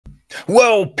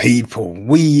Well, people,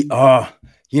 we are,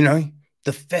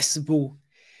 the festival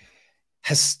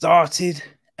has started,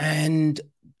 and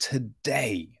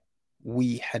today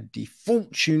we had the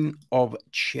fortune of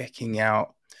checking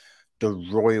out the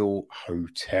Royal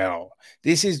Hotel.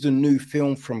 This is the new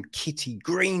film from Kitty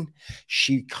Green.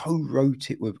 She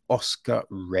co-wrote it with Oscar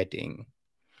Redding.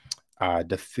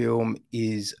 The film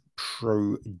is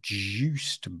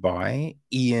produced by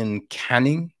Ian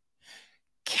Canning,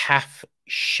 Kath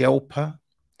Shelper,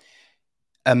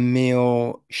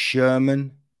 Emil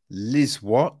Sherman, Liz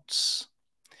Watts.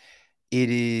 It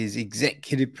is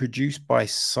executive produced by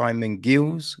Simon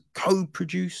Gills,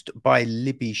 co-produced by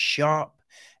Libby Sharp,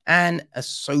 and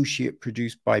associate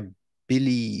produced by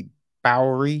Billy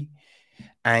Bowery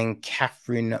and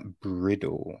Catherine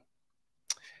Bridle.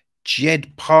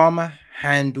 Jed Palmer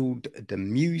handled the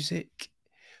music,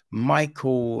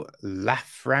 Michael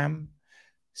Lafram,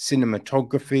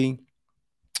 cinematography,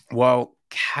 while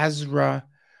Kazra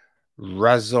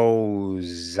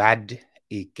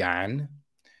Razolzadigan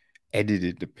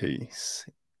edited the piece.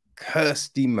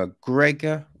 Kirsty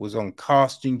McGregor was on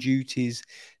casting duties,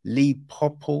 Lee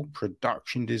Popple,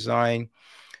 production design,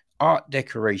 art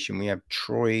decoration. We have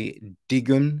Troy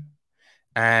Diggin,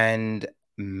 and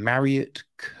Marriott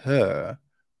Kerr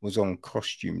was on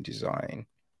costume design.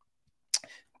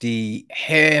 The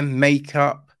hair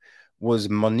makeup was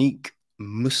Monique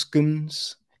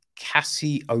Muskins,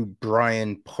 Cassie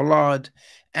O'Brien Pollard,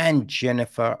 and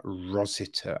Jennifer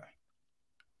Rositer.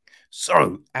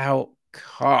 So, our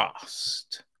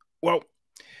cast. Well,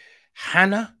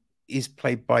 Hanna is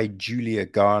played by Julia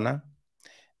Garner,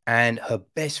 and her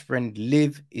best friend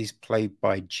Liv is played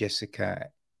by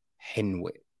Jessica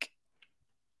Henwick.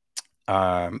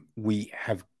 We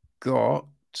have got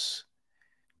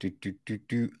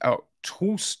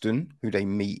Torsten, who they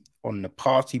meet on the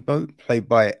party boat, played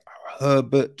by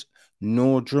Herbert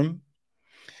Nordrum.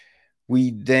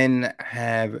 We then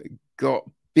have got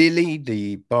Billy,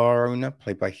 the bar owner,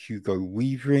 played by Hugo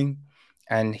Weaving,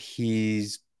 and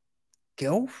his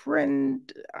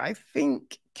girlfriend, I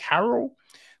think, Carol,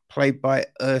 played by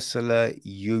Ursula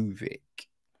Jovic.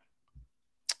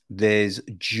 There's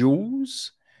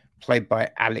Jules, played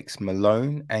by Alex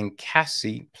Malone, and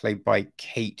Cassie, played by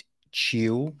Kate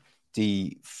Cheel,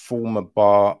 the former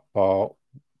bar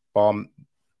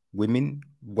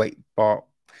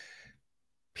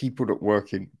people that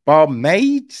work in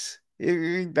barmaids.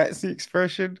 That's the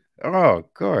expression. Oh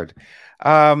God.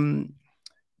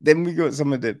 Then we got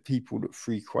some of the people that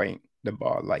frequent the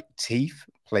bar, like Teeth,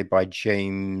 played by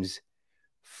James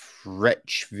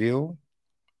Fretchville.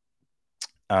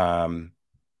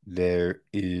 There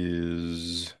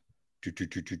is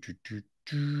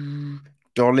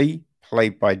Dolly,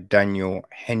 played by Daniel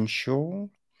Henshaw.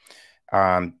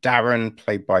 Darren,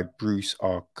 played by Bruce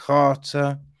R.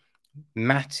 Carter.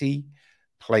 Matty,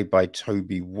 played by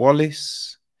Toby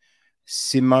Wallace.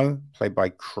 Simo, played by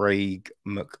Craig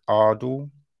McArdle.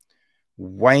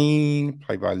 Wayne,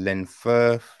 played by Len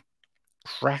Firth.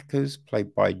 Crackers,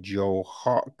 played by Joel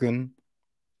Hartgen.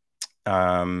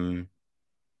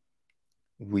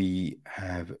 We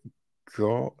have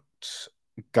got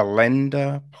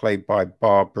Galenda, played by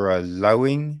Barbara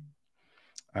Lowing.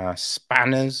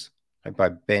 Spanners, played by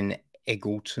Ben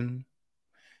Eggleton.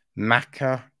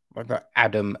 Macca, played by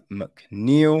Adam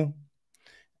McNeil.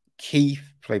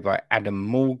 Keith, played by Adam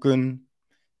Morgan.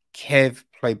 Kev,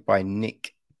 played by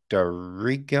Nick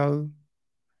Dorigo.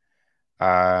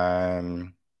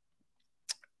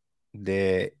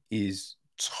 There is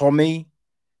Tommy,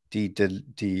 the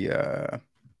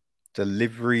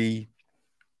delivery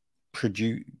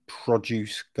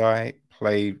produce guy,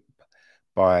 played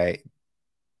by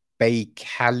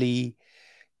Baykali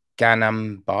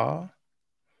Ganambar.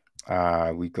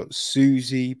 We've got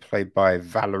Susie, played by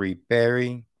Valerie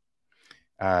Berry.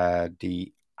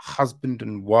 The husband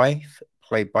and wife,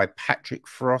 played by Patrick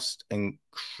Frost and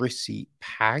Chrissy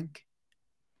Pagg.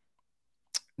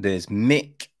 There's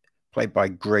Mick, played by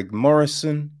Greg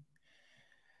Morrison.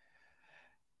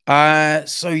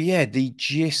 So yeah, the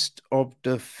gist of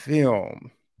the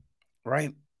film,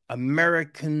 right?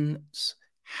 Americans,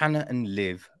 Hanna and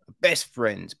Liv, best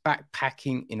friends,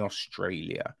 backpacking in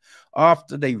Australia.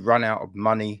 After they run out of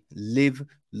money, Liv,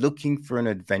 looking for an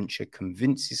adventure,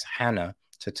 convinces Hanna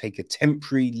to take a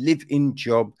temporary live-in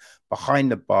job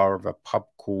behind the bar of a pub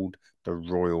called the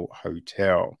Royal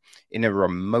Hotel in a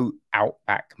remote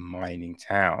outback mining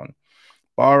town.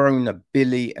 Bar owner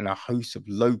Billy and a host of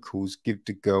locals give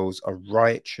the girls a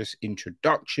riotous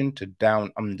introduction to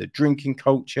down under drinking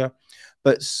culture,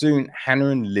 but soon Hanna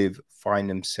and Liv find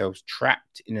themselves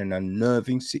trapped in an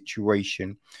unnerving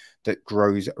situation that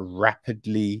grows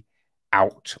rapidly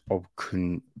out of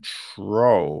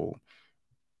control.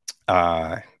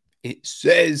 It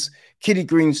says Kitty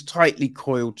Green's tightly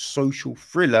coiled social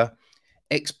thriller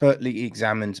expertly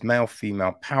examines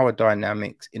male-female power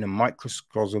dynamics in a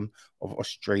microcosm of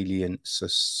Australian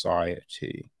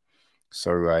society.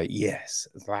 So, yes,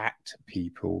 that,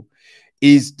 people,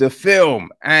 is the film.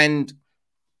 And,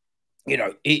 you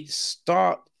know, it's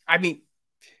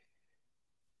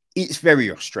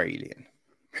very Australian.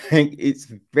 It's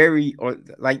very,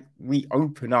 like, we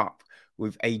open up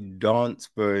with a dance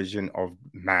version of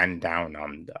Man Down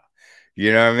Under.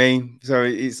 You know what I mean? So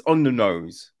it's on the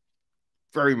nose,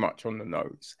 very much on the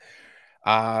nose.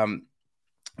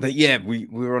 But yeah,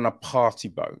 we're on a party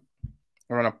boat.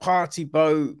 We're on a party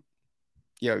boat.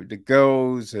 You know, the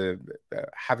girls are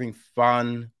having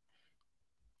fun.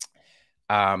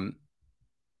 But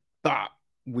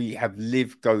we have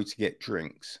Liv go to get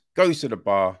drinks. Goes to the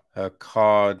bar. Her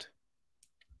card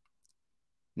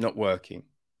not working.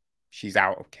 She's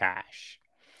out of cash,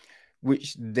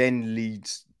 which then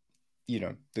leads, you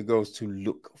know, the girls to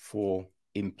look for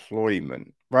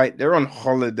employment, right? They're on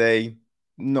holiday,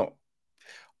 not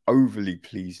overly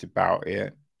pleased about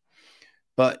it,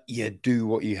 but you do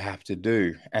what you have to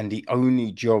do. And the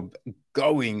only job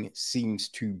going seems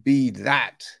to be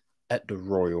that at the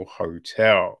Royal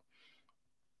Hotel.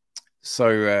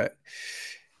 So,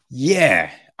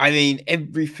 yeah, I mean,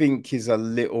 everything is a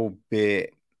little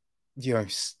bit, you know,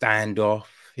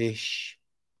 standoffish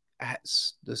at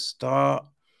the start,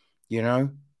 you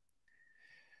know,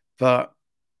 but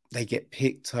they get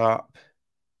picked up,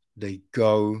 they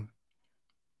go.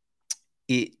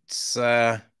 It's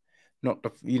not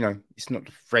the, you know, it's not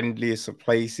the friendliest of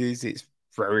places. It's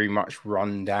very much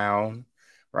run down,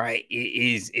 right? It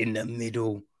is in the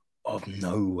middle of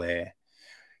nowhere.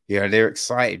 You know, they're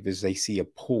excited because they see a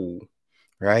pool,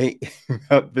 right?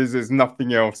 There's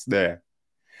nothing else there.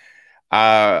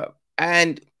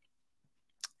 And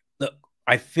look,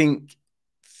 I think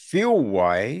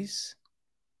feel-wise,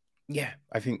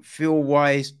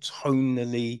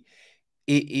 tonally,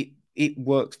 it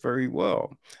works very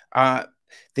well.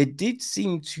 There did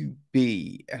seem to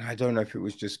be, and I don't know if it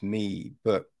was just me,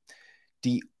 but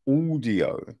the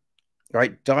audio,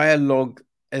 right? Dialogue,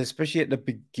 especially at the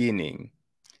beginning,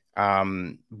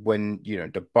 when, you know,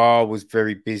 the bar was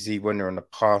very busy, when they're on a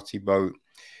party boat,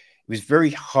 it was very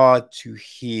hard to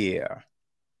hear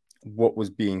what was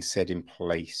being said in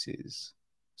places.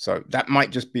 So that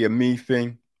might just be a me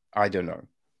thing. I don't know.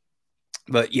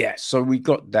 But yeah, so we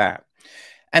got that.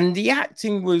 And the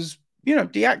acting was, you know,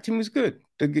 good.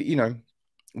 You know,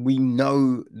 we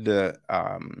know that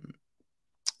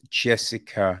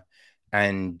Jessica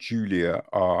and Julia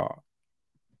are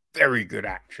very good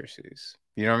actresses.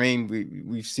 You know what I mean?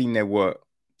 We've seen their work.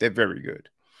 They're very good.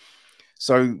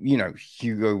 So, you know,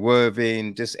 Hugo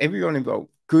Weaving, just everyone involved,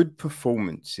 good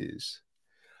performances.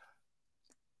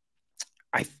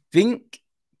 I think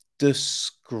the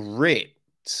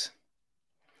script,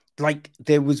 like,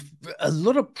 there was a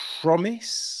lot of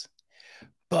promise,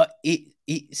 but it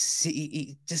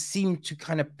just seemed to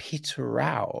kind of peter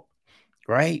out,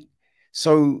 right?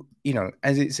 So, you know,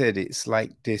 as it said, it's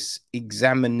like this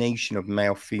examination of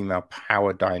male-female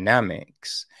power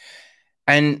dynamics.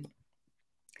 And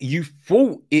you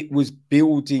thought it was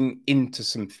building into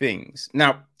some things.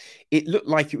 Now, it looked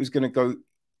like it was going to go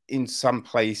in some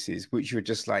places, which you're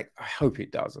just like, I hope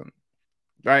it doesn't,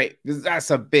 right? Because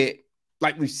that's a bit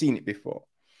like we've seen it before.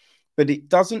 But it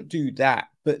doesn't do that.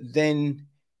 But then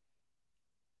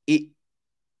it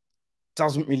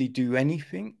doesn't really do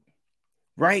anything,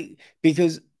 right?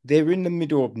 Because they're in the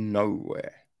middle of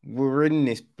nowhere. We're in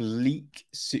this bleak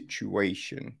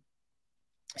situation.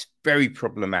 It's very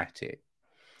problematic.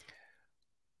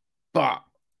 But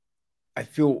I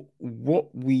feel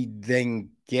what we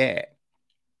then get,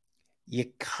 you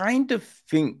kind of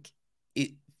think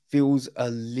it feels a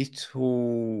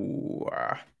little,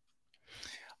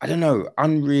 I don't know,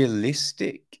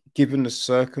 unrealistic given the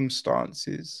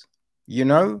circumstances. You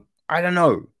know, I don't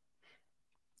know.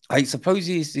 I suppose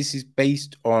this is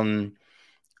based on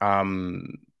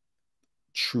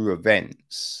true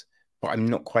events, but I'm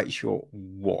not quite sure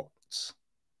what.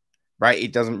 Right?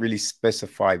 It doesn't really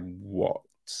specify what.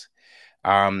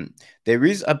 There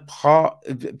is a part,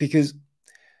 because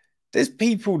there's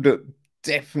people that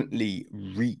definitely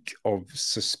reek of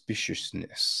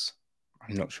suspiciousness.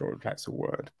 I'm not sure if that's a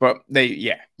word, but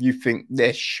you think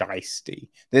they're shysty.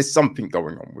 There's something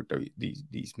going on with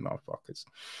these motherfuckers.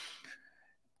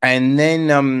 And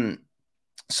then,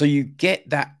 so you get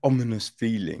that ominous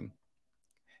feeling,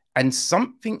 and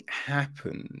something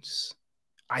happens,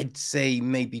 I'd say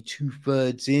maybe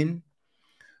 2/3 in,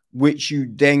 which you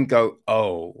then go,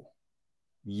 oh,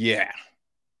 yeah,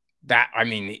 that, I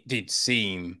mean, it did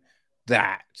seem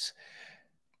that.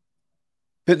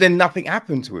 But then nothing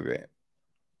happens with it,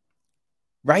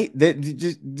 right?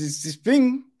 There's this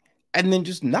thing, and then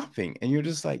just nothing. And you're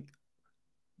just like,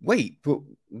 wait, but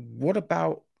what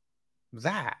about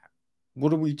that?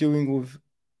 What are we doing with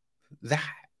that?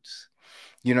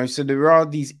 You know, so there are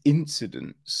these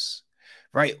incidents,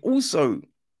 right? Also,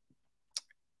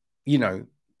 you know,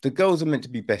 the girls are meant to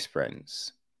be best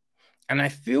friends. And I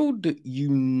feel that you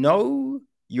know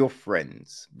your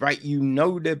friends, right? You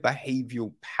know their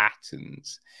behavioral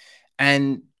patterns.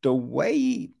 And the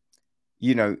way,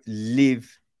 you know,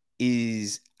 Liv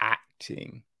is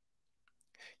acting,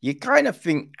 you kind of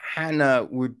think Hanna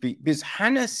would be, because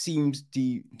Hanna seems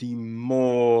the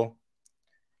more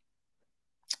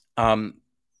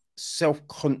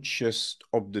self-conscious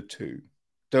of the two.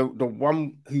 The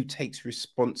one who takes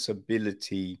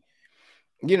responsibility.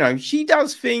 You know, she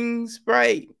does things,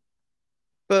 right?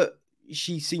 But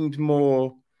she seems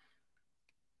more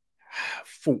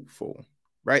thoughtful,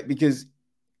 right? Because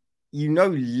you know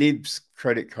Liv's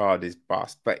credit card is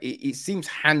bust, but it seems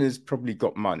Hannah's probably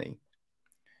got money.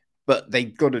 But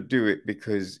they've got to do it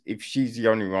because if she's the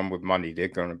only one with money, they're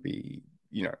going to be,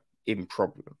 you know, in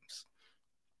problems.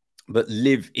 But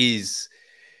Liv is,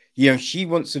 you know, she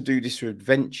wants to do this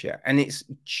adventure, and it's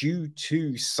due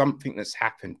to something that's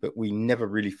happened, but we never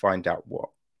really find out what.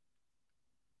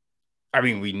 I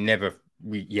mean, we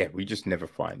just never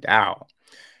find out.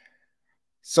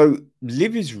 So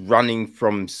Liv is running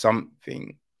from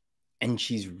something, and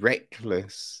she's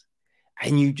reckless,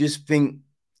 and you just think,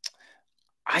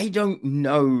 I don't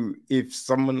know if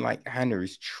someone like Hanna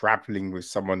is traveling with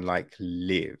someone like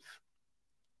Liv,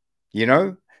 you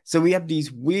know? So we have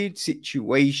these weird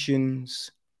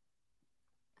situations,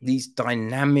 these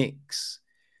dynamics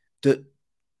that,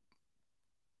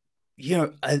 you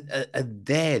know, are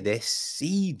there, they're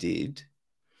seeded,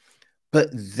 but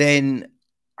then,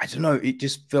 I don't know, it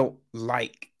just felt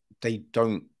like they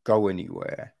don't go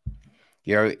anywhere.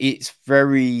 You know, it's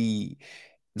very,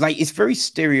 like, it's very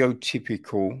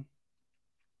stereotypical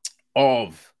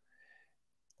of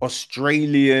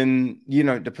Australian, you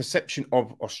know, the perception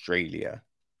of Australia,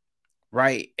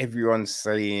 right? Everyone's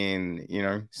saying, you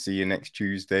know, see you next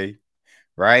Tuesday,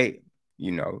 right?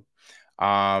 You know,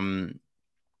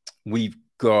 we've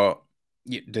got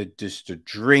just the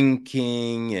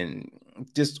drinking and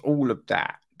just all of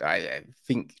that. I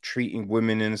think treating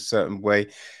women in a certain way,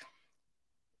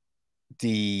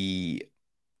 the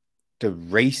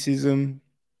racism,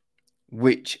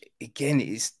 which again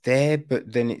is there,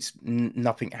 but then it's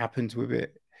nothing happens with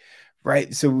it,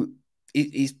 right? So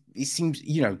it seems,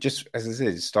 you know, just as I said,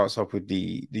 it starts off with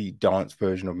the dance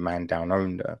version of Man Down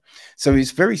Under, so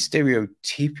it's very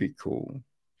stereotypical,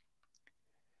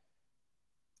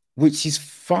 which is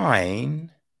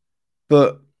fine,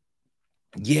 but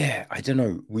yeah, I don't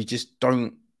know, we just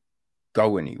don't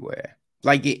go anywhere.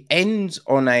 Like, it ends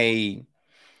on a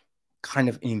kind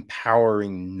of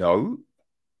empowering note,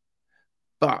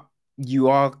 but you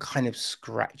are kind of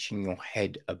scratching your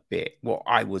head a bit. Well,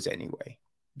 I was anyway.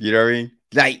 You know what I mean?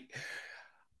 Like,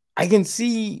 I can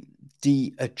see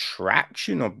the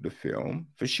attraction of the film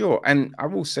for sure. And I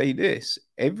will say this,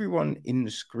 everyone in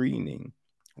the screening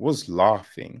was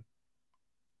laughing,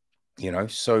 you know,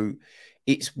 so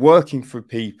it's working for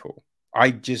people.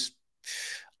 I just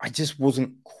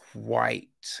wasn't quite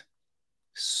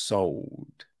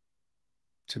sold,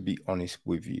 to be honest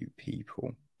with you,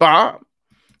 people. But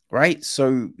right,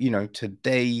 so, you know,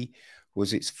 today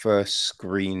was its first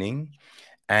screening,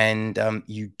 and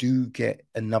you do get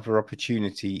another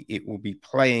opportunity. It will be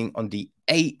playing on the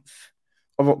 8th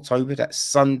of October. That's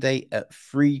Sunday at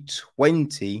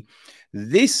 3:20.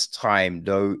 This time,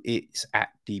 though, it's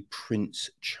at the Prince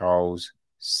Charles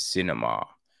Cinema.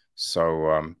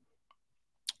 So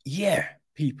yeah,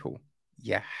 people,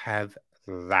 you have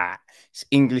that. It's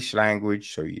English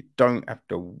language, so you don't have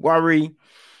to worry.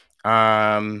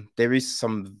 There is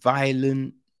some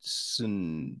violence,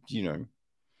 and you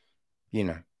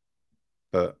know,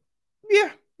 but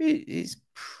yeah, it's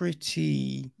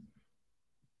pretty,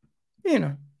 you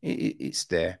know, it's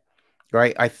there,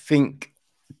 right? I think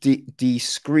the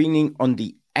screening on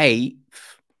the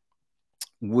 8th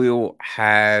will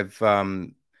have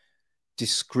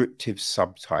descriptive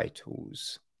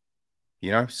subtitles,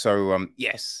 you know. So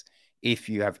yes, if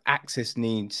you have access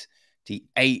needs, the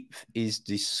 8th is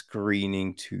the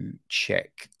screening to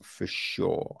check for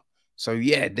sure. So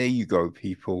yeah, there you go,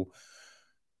 people.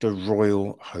 The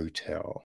Royal Hotel.